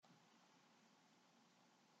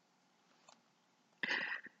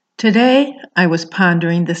Today, I was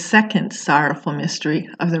pondering the second sorrowful mystery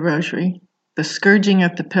of the Rosary, the scourging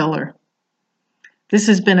at the pillar. This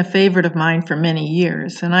has been a favorite of mine for many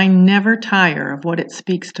years, and I never tire of what it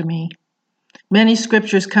speaks to me. Many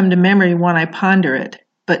scriptures come to memory when I ponder it,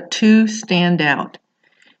 but two stand out.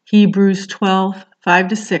 Hebrews 12,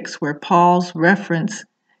 5-6, where Paul's reference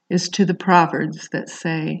is to the Proverbs that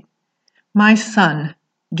say, "My son,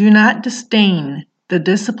 do not disdain the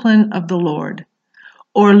discipline of the Lord,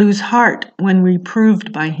 or lose heart when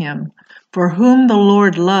reproved by him. For whom the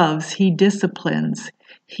Lord loves, he disciplines.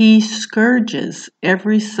 He scourges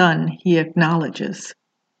every son he acknowledges."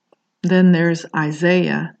 Then there's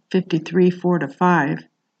Isaiah 53, 4-5.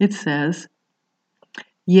 It says,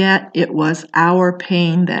 "Yet it was our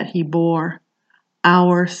pain that he bore,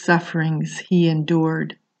 our sufferings he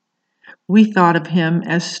endured. We thought of him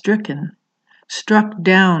as stricken, struck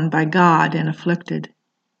down by God and afflicted.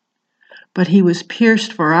 But he was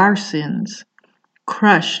pierced for our sins,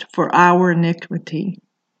 crushed for our iniquity.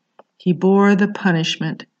 He bore the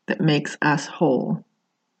punishment that makes us whole.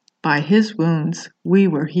 By his wounds we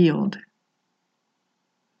were healed."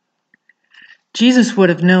 Jesus would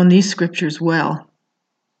have known these scriptures well.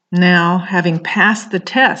 Now, having passed the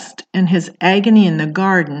test in his agony in the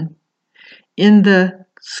garden, in the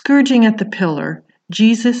scourging at the pillar,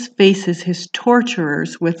 Jesus faces his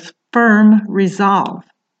torturers with firm resolve.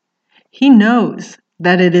 He knows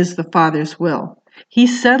that it is the Father's will. He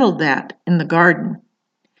settled that in the garden.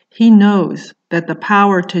 He knows that the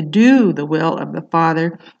power to do the will of the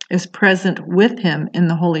Father is present with him in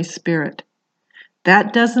the Holy Spirit.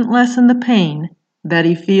 That doesn't lessen the pain that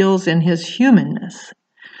he feels in his humanness,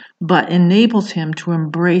 but enables him to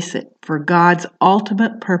embrace it for God's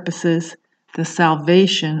ultimate purposes, the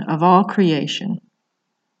salvation of all creation.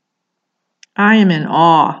 I am in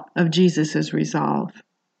awe of Jesus' resolve.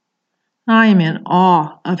 I am in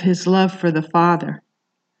awe of his love for the Father.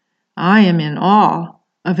 I am in awe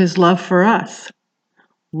of his love for us.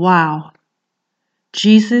 Wow.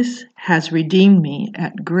 Jesus has redeemed me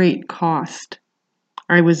at great cost.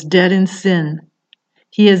 I was dead in sin.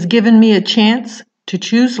 He has given me a chance to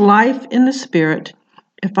choose life in the Spirit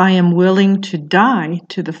if I am willing to die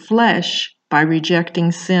to the flesh by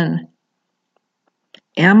rejecting sin.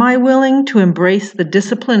 Am I willing to embrace the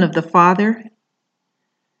discipline of the Father?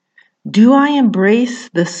 Do I embrace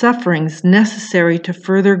the sufferings necessary to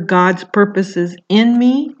further God's purposes in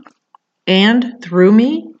me and through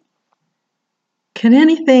me? Can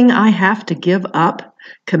anything I have to give up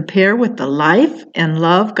compare with the life and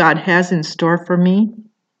love God has in store for me?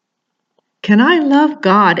 Can I love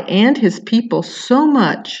God and his people so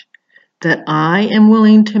much that I am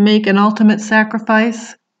willing to make an ultimate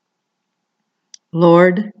sacrifice?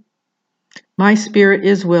 Lord, my spirit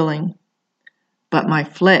is willing, but my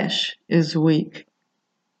flesh is weak.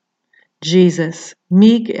 Jesus,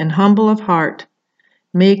 meek and humble of heart,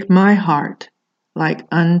 make my heart like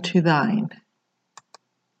unto thine.